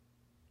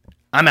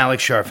I'm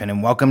Alex Sharfin,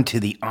 and welcome to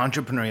the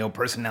Entrepreneurial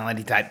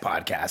Personality Type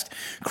Podcast,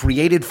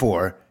 created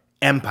for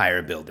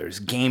empire builders,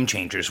 game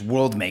changers,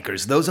 world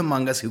makers, those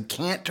among us who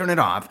can't turn it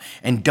off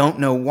and don't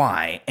know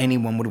why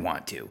anyone would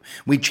want to.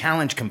 We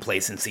challenge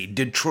complacency,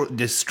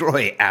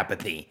 destroy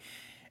apathy,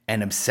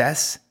 and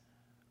obsess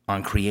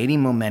on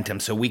creating momentum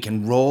so we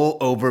can roll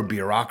over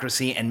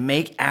bureaucracy and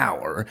make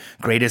our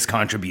greatest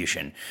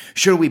contribution.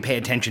 Sure, we pay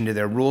attention to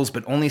their rules,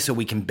 but only so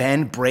we can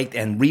bend, break,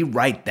 and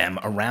rewrite them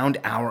around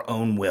our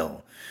own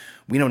will.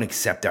 We don't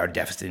accept our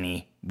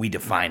destiny, we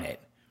define it.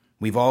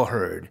 We've all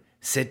heard,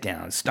 sit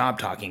down, stop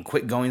talking,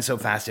 quit going so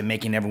fast and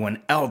making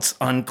everyone else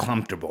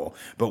uncomfortable,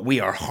 but we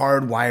are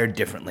hardwired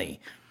differently.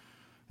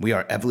 We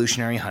are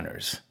evolutionary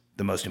hunters,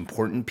 the most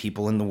important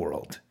people in the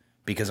world,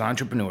 because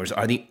entrepreneurs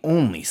are the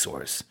only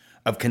source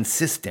of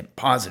consistent,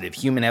 positive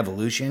human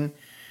evolution,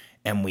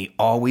 and we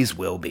always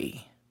will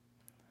be.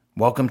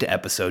 Welcome to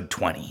episode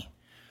 20.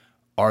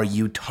 Are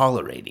you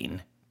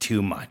tolerating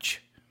too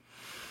much?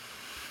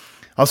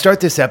 I'll start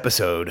this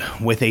episode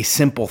with a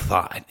simple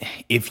thought.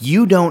 If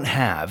you don't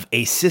have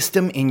a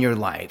system in your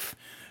life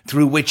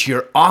through which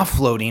you're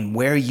offloading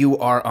where you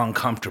are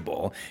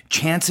uncomfortable,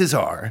 chances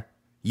are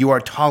you are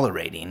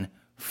tolerating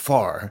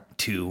far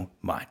too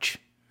much.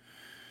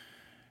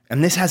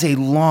 And this has a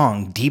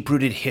long,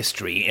 deep-rooted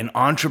history in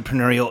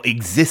entrepreneurial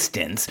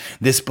existence,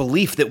 this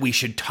belief that we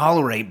should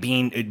tolerate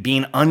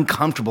being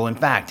uncomfortable. In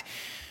fact,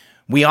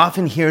 we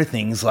often hear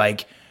things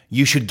like,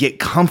 you should get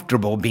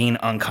comfortable being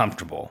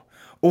uncomfortable,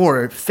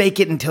 or fake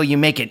it until you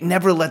make it.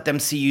 Never let them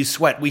see you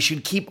sweat. We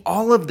should keep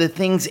all of the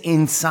things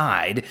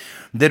inside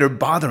that are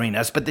bothering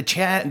us. But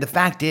the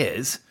fact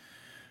is,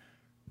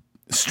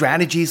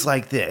 strategies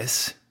like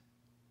this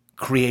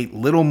create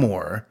little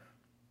more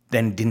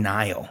than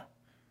denial.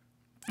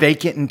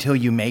 Fake it until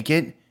you make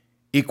it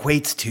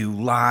equates to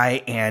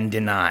lie and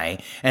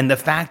deny. And the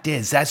fact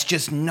is, that's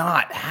just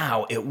not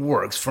how it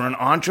works for an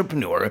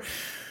entrepreneur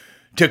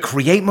to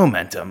create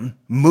momentum,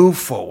 move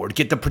forward,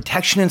 get the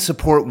protection and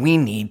support we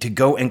need to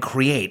go and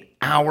create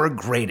our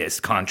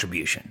greatest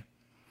contribution.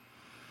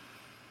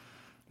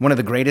 One of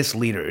the greatest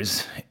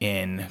leaders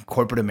in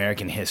corporate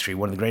American history,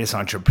 one of the greatest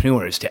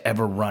entrepreneurs to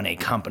ever run a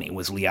company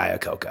was Lee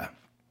Iacocca.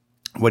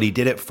 What he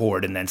did at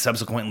Ford and then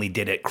subsequently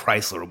did at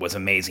Chrysler was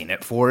amazing.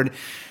 At Ford,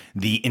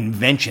 the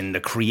invention, the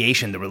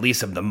creation, the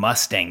release of the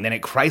Mustang. Then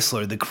at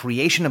Chrysler, the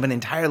creation of an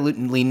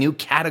entirely new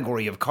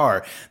category of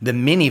car, the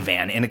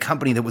minivan, in a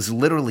company that was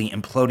literally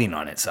imploding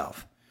on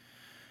itself.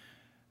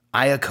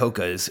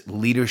 Iacocca's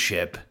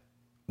leadership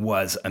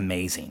was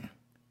amazing.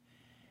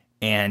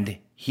 And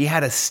he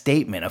had a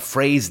statement, a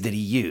phrase that he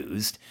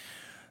used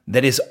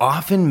that is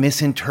often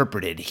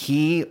misinterpreted.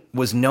 He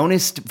was known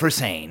for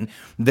saying,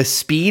 the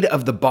speed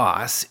of the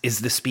boss is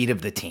the speed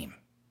of the team.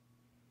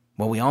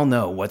 Well, we all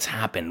know what's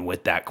happened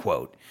with that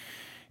quote.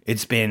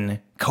 It's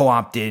been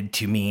co-opted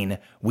to mean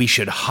we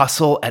should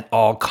hustle at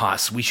all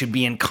costs. We should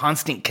be in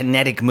constant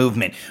kinetic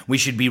movement. We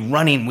should be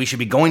running. We should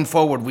be going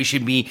forward. We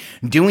should be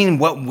doing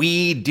what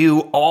we do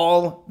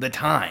all the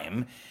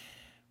time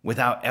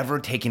without ever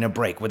taking a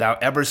break,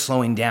 without ever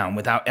slowing down,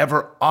 without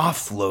ever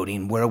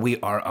offloading where we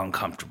are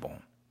uncomfortable.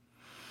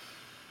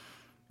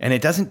 And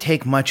it doesn't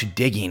take much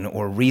digging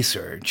or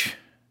research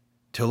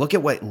to look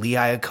at what Lee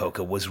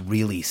Iacocca was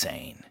really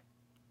saying.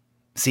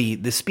 See,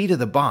 the speed of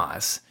the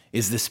boss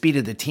is the speed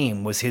of the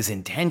team was his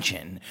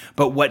intention,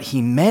 but what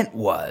he meant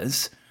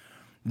was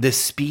the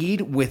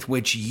speed with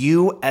which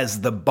you as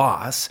the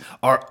boss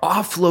are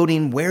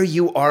offloading where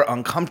you are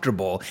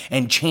uncomfortable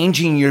and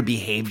changing your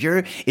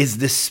behavior is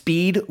the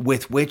speed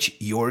with which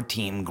your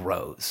team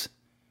grows.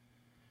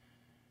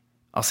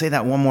 I'll say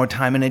that one more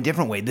time in a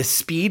different way. The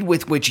speed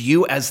with which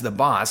you as the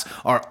boss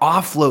are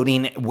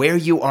offloading where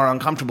you are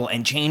uncomfortable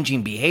and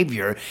changing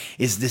behavior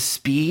is the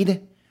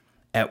speed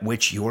at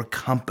which your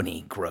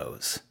company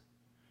grows.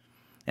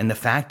 And the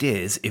fact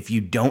is, if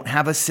you don't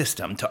have a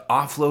system to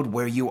offload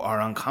where you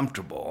are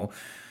uncomfortable,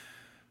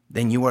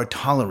 then you are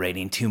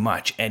tolerating too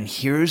much. And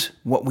here's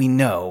what we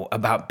know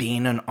about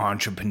being an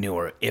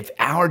entrepreneur. If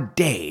our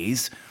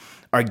days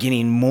are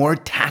getting more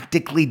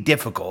tactically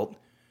difficult,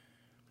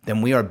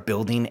 then we are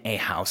building a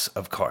house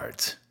of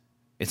cards.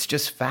 It's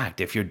just fact.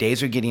 If your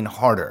days are getting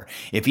harder,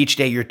 if each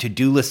day your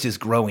to-do list is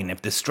growing,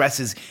 if the stress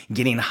is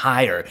getting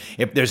higher,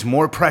 if there's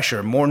more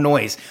pressure, more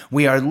noise,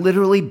 we are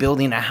literally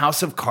building a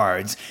house of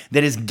cards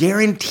that is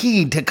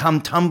guaranteed to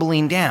come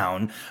tumbling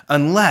down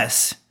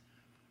unless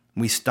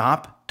we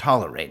stop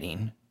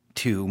tolerating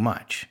too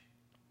much.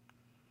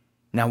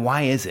 Now,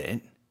 why is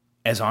it,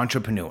 as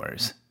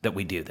entrepreneurs, that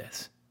we do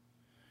this?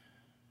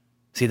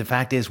 See, the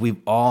fact is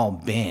we've all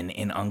been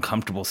in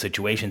uncomfortable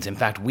situations. In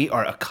fact, we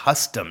are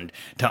accustomed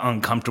to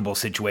uncomfortable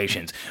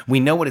situations. We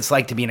know what it's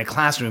like to be in a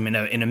classroom,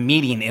 in a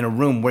meeting, in a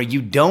room where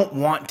you don't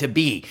want to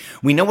be.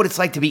 We know what it's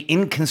like to be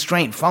in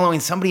constraint, following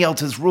somebody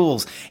else's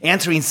rules,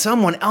 answering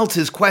someone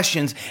else's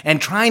questions, and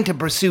trying to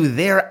pursue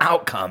their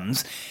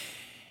outcomes.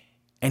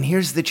 And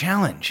here's the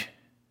challenge,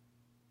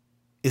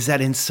 is that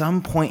in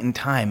some point in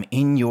time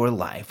in your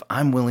life,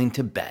 I'm willing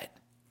to bet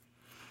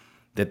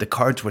that the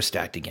cards were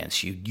stacked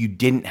against you. You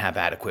didn't have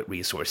adequate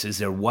resources.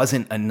 There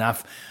wasn't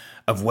enough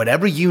of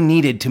whatever you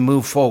needed to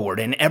move forward.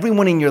 And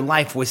everyone in your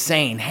life was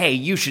saying, hey,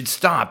 you should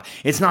stop.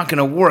 It's not going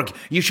to work.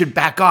 You should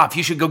back off.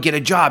 You should go get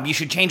a job. You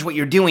should change what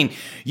you're doing.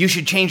 You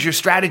should change your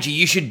strategy.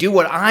 You should do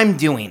what I'm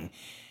doing.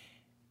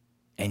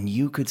 And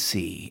you could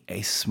see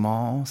a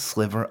small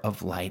sliver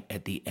of light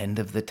at the end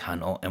of the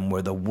tunnel. And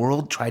where the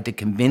world tried to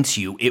convince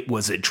you it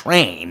was a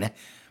train,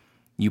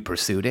 you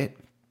pursued it,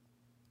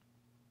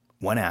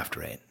 went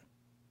after it,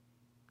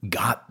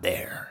 got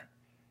there.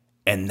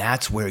 And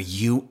that's where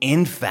you,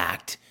 in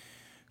fact,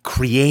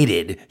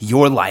 created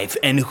your life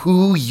and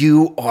who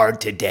you are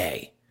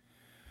today.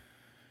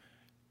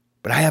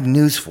 But I have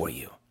news for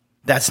you.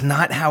 That's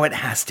not how it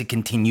has to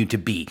continue to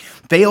be.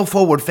 Fail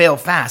forward, fail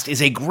fast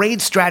is a great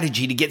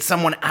strategy to get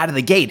someone out of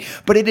the gate,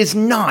 but it is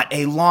not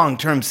a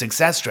long-term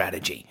success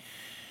strategy.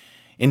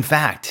 In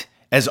fact,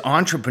 as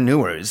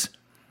entrepreneurs,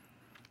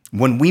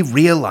 when we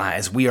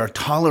realize we are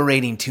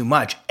tolerating too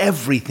much,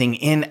 everything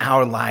in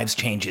our lives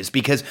changes,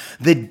 because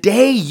the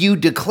day you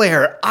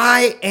declare,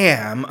 I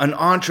am an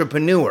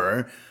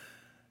entrepreneur,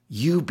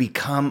 you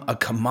become a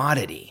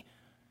commodity.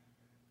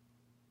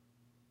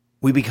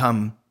 We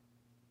become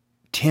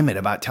timid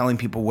about telling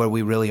people where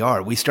we really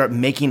are. We start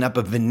making up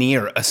a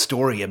veneer, a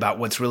story about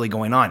what's really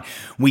going on.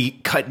 We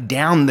cut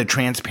down the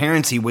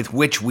transparency with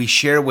which we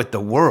share with the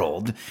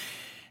world.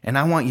 And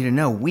I want you to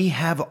know, we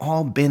have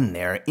all been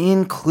there,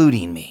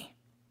 including me.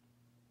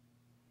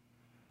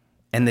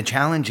 And the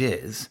challenge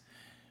is,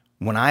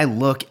 when I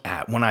look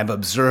at, when I've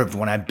observed,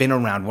 when I've been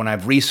around, when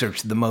I've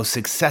researched the most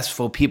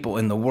successful people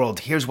in the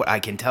world, here's what I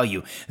can tell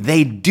you.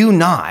 They do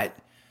not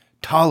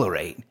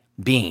tolerate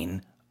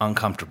being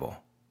uncomfortable.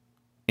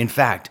 In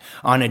fact,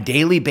 on a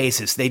daily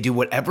basis, they do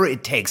whatever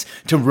it takes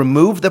to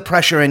remove the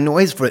pressure and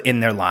noise in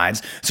their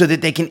lives so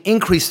that they can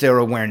increase their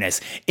awareness,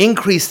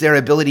 increase their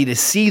ability to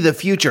see the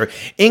future,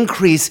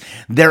 increase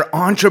their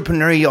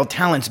entrepreneurial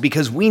talents,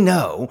 because we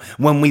know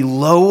when we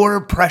lower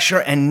pressure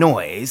and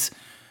noise,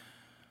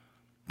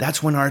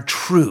 that's when our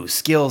true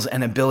skills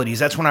and abilities,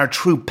 that's when our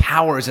true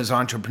powers as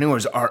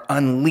entrepreneurs are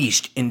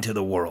unleashed into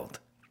the world.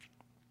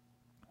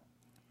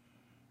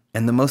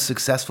 And the most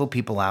successful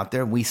people out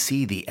there, we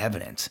see the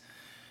evidence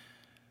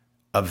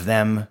of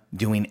them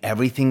doing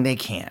everything they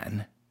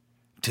can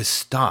to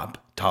stop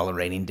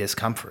tolerating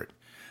discomfort.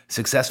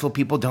 Successful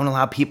people don't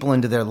allow people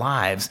into their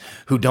lives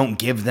who don't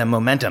give them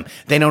momentum.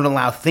 They don't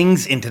allow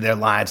things into their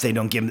lives they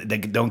don't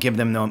give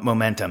them no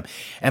momentum.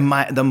 And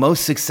the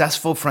most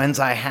successful friends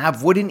I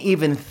have wouldn't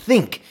even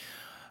think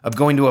of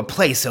going to a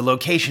place, a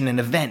location, an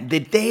event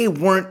that they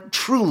weren't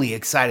truly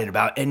excited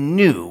about and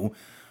knew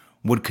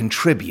would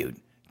contribute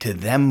to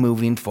them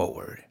moving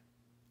forward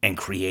and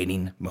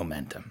creating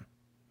momentum.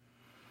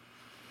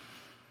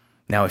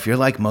 Now, if you're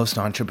like most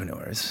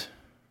entrepreneurs,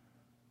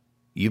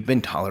 you've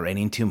been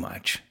tolerating too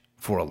much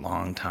for a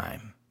long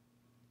time.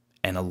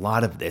 And a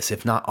lot of this,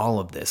 if not all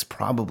of this,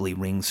 probably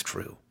rings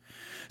true.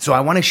 So I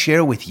want to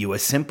share with you a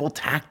simple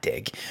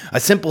tactic, a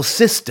simple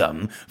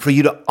system for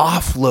you to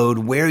offload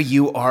where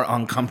you are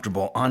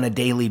uncomfortable on a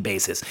daily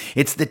basis.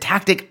 It's the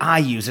tactic I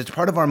use. It's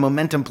part of our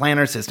Momentum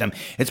Planner system.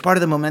 It's part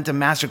of the Momentum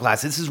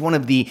Masterclass. This is one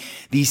of the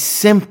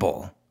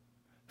simple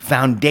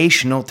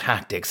foundational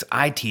tactics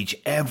I teach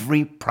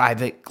every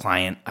private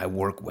client I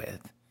work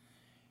with.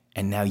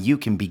 And now you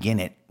can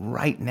begin it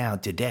right now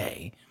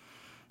today.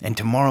 And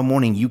tomorrow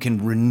morning you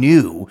can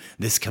renew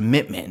this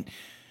commitment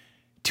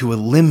to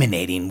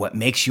eliminating what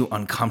makes you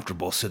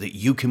uncomfortable so that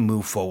you can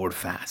move forward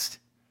fast.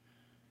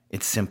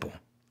 It's simple.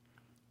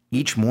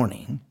 Each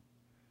morning,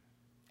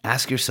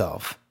 ask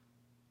yourself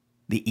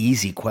the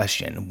easy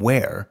question,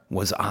 where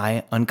was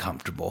I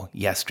uncomfortable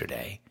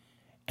yesterday?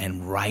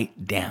 And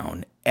write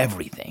down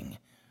everything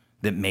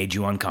that made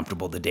you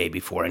uncomfortable the day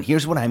before. And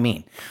here's what I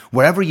mean.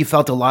 Wherever you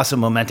felt a loss of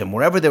momentum,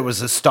 wherever there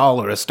was a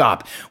stall or a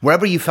stop,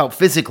 wherever you felt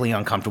physically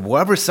uncomfortable,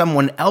 wherever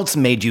someone else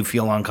made you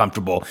feel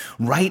uncomfortable,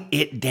 write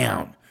it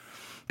down.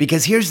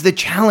 Because here's the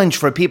challenge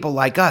for people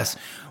like us.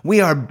 We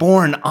are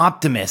born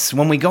optimists.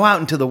 When we go out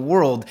into the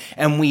world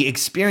and we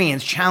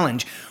experience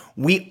challenge,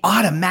 we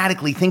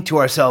automatically think to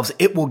ourselves,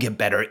 it will get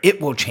better,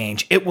 it will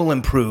change, it will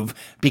improve,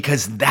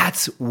 because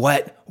that's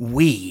what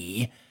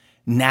we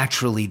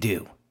naturally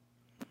do.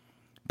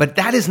 But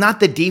that is not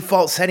the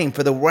default setting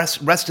for the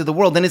rest of the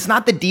world, and it's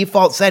not the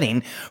default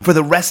setting for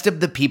the rest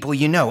of the people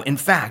you know. In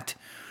fact,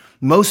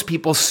 most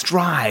people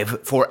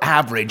strive for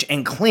average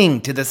and cling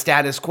to the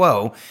status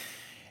quo.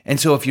 And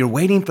so if you're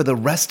waiting for the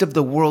rest of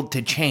the world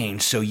to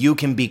change so you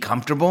can be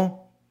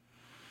comfortable,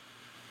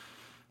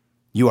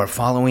 you are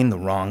following the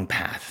wrong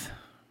path.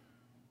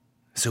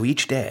 So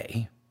each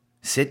day,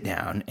 sit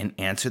down and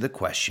answer the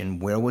question,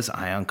 where was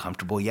I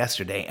uncomfortable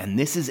yesterday? And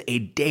this is a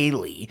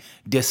daily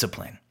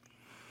discipline.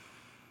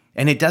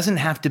 And it doesn't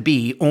have to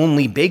be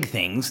only big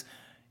things.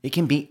 It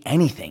can be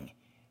anything.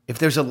 If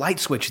there's a light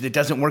switch that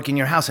doesn't work in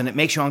your house and it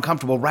makes you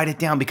uncomfortable, write it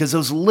down, because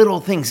those little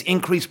things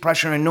increase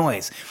pressure and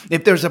noise.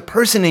 If there's a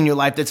person in your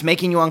life that's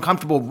making you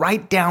uncomfortable,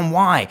 write down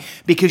why,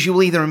 because you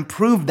will either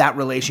improve that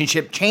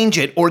relationship, change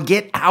it, or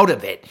get out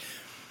of it.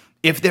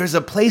 If there's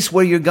a place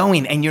where you're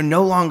going and you're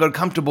no longer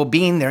comfortable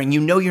being there and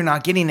you know you're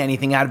not getting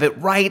anything out of it,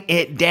 write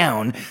it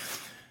down,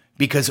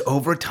 because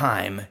over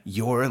time,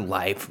 your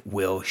life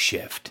will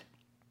shift.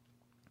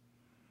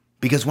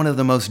 Because one of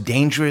the most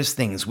dangerous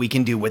things we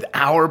can do with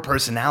our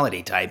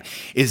personality type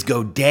is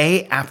go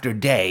day after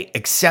day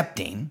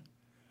accepting,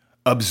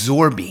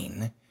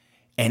 absorbing,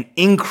 and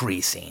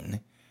increasing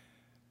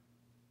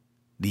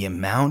the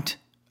amount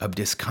of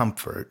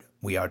discomfort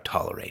we are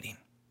tolerating.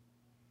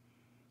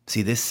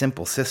 See, this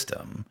simple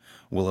system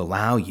will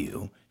allow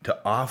you to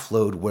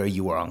offload where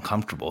you are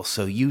uncomfortable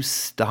so you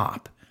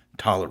stop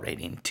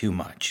tolerating too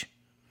much.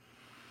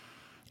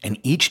 And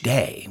each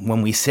day,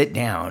 when we sit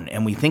down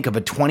and we think of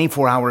a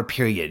 24-hour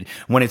period,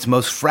 when it's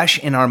most fresh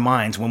in our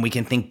minds, when we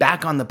can think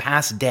back on the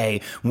past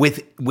day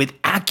with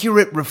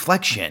accurate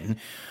reflection,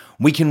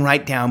 we can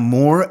write down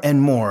more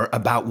and more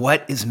about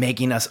what is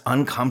making us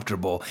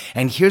uncomfortable.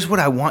 And here's what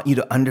I want you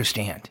to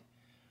understand.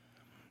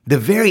 The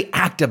very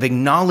act of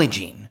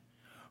acknowledging,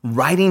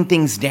 writing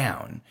things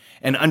down,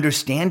 and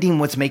understanding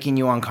what's making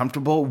you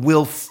uncomfortable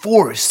will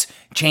force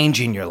change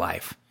in your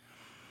life.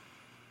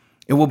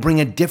 It will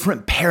bring a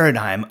different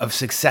paradigm of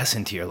success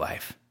into your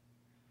life.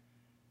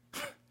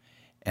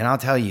 And I'll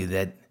tell you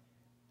that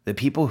the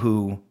people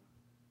who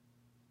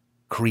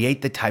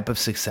create the type of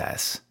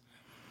success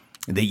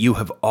that you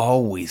have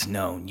always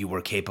known you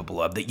were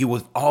capable of, that you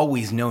have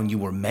always known you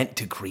were meant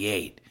to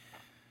create,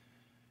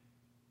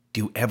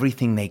 do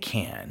everything they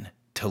can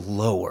to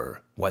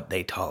lower what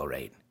they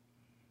tolerate.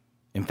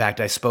 In fact,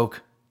 I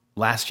spoke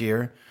last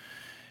year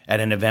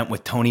at an event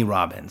with Tony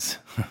Robbins.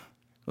 It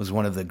was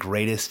one of the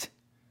greatest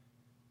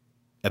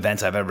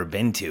events I've ever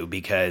been to,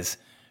 because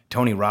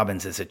Tony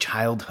Robbins is a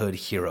childhood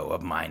hero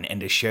of mine, and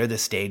to share the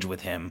stage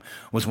with him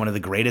was one of the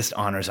greatest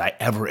honors I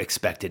ever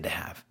expected to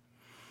have.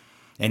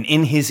 And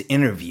in his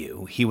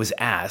interview, he was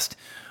asked,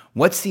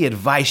 what's the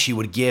advice you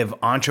would give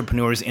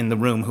entrepreneurs in the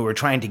room who are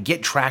trying to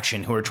get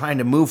traction, who are trying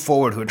to move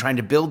forward, who are trying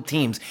to build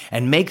teams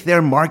and make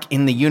their mark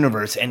in the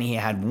universe? And he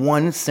had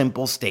one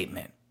simple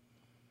statement.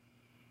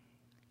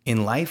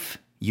 In life,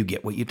 you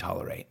get what you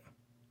tolerate.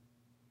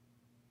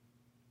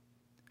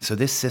 So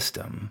this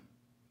system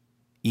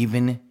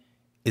even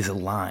is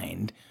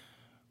aligned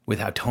with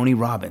how Tony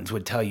Robbins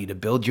would tell you to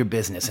build your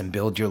business and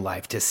build your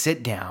life, to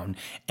sit down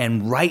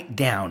and write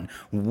down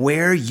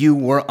where you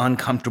were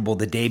uncomfortable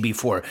the day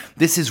before.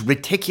 This is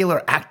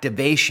reticular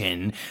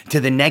activation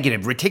to the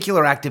negative,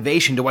 reticular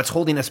activation to what's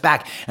holding us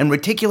back, and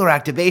reticular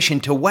activation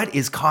to what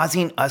is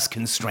causing us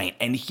constraint.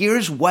 And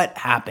here's what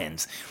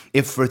happens.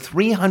 If for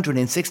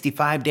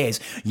 365 days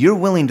you're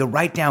willing to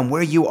write down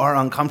where you are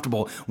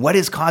uncomfortable, what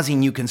is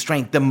causing you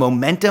constraint, the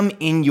momentum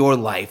in your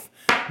life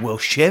will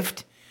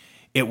shift,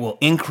 it will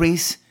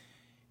increase,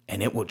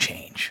 and it will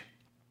change.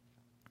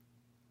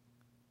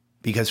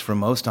 Because for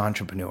most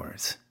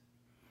entrepreneurs,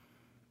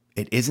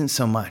 it isn't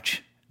so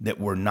much that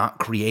we're not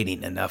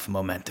creating enough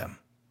momentum,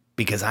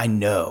 because I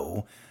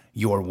know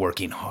you're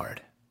working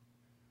hard.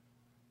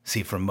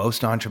 See, for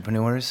most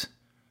entrepreneurs,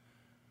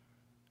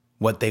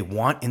 what they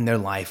want in their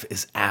life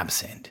is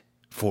absent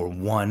for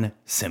one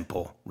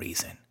simple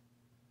reason.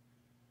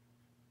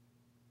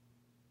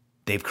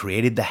 They've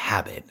created the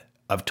habit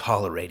of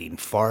tolerating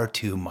far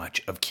too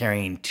much, of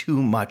carrying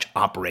too much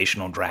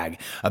operational drag,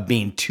 of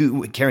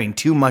carrying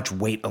too much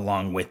weight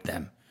along with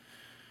them.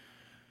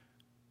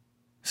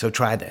 So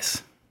try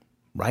this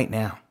right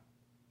now.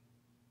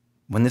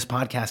 When this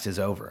podcast is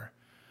over,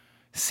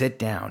 sit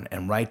down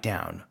and write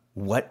down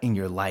what in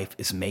your life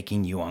is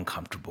making you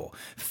uncomfortable.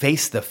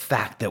 Face the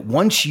fact that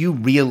once you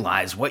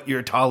realize what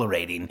you're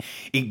tolerating,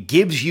 it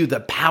gives you the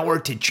power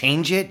to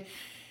change it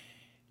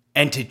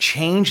and to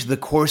change the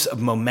course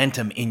of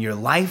momentum in your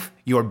life,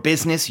 your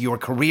business, your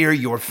career,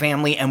 your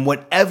family, and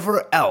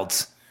whatever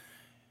else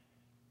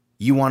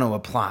you want to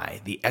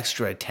apply the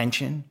extra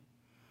attention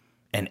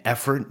and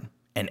effort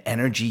and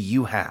energy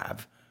you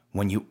have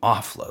when you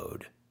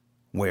offload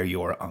where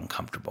you're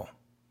uncomfortable.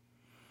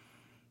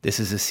 This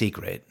is a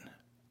secret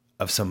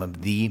of some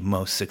of the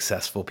most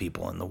successful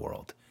people in the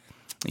world.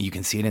 You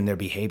can see it in their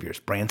behaviors.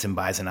 Branson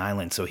buys an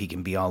island so he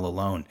can be all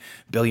alone.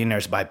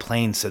 Billionaires buy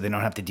planes so they don't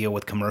have to deal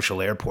with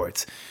commercial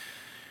airports.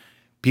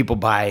 People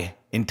buy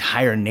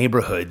entire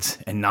neighborhoods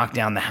and knock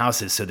down the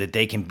houses so that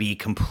they can be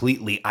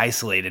completely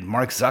isolated.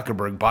 Mark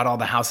Zuckerberg bought all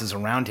the houses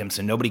around him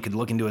so nobody could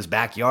look into his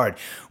backyard.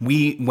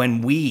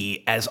 When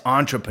we as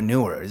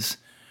entrepreneurs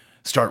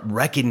start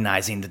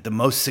recognizing that the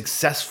most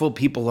successful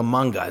people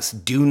among us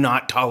do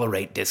not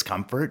tolerate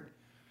discomfort,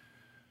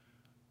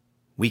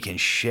 we can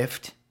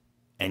shift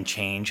and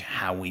change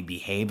how we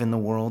behave in the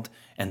world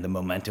and the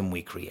momentum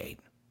we create.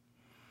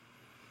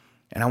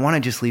 And I want to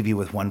just leave you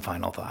with one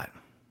final thought.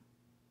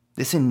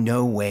 This in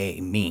no way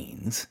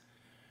means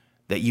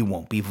that you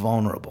won't be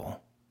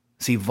vulnerable.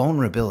 See,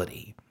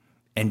 vulnerability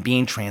and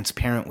being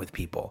transparent with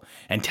people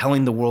and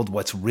telling the world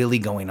what's really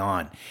going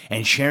on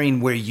and sharing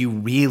where you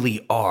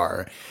really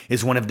are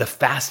is one of the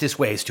fastest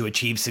ways to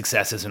achieve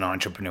success as an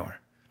entrepreneur.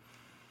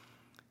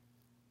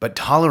 But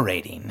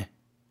tolerating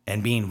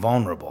and being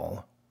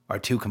vulnerable are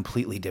two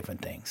completely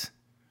different things.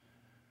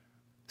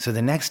 So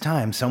the next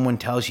time someone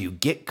tells you,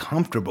 get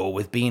comfortable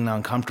with being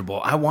uncomfortable,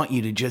 I want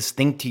you to just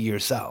think to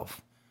yourself,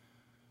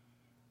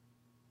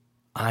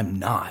 I'm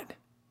not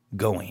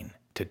going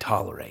to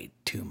tolerate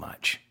too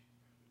much,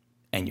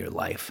 and your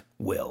life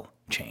will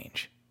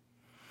change.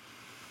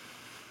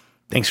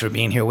 Thanks for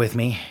being here with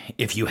me.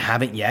 If you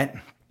haven't yet,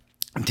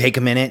 take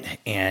a minute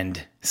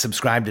and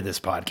subscribe to this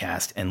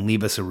podcast and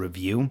leave us a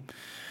review.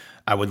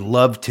 I would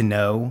love to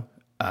know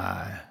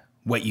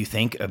what you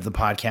think of the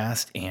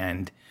podcast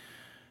and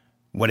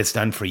what it's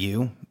done for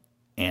you.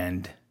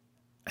 And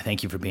I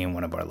thank you for being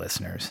one of our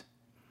listeners.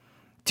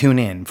 Tune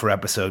in for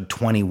episode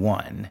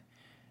 21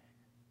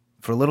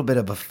 for a little bit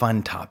of a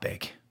fun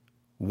topic: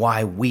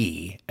 why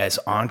we as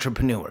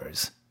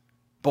entrepreneurs,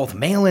 both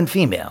male and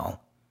female,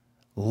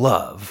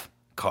 love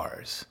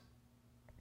cars.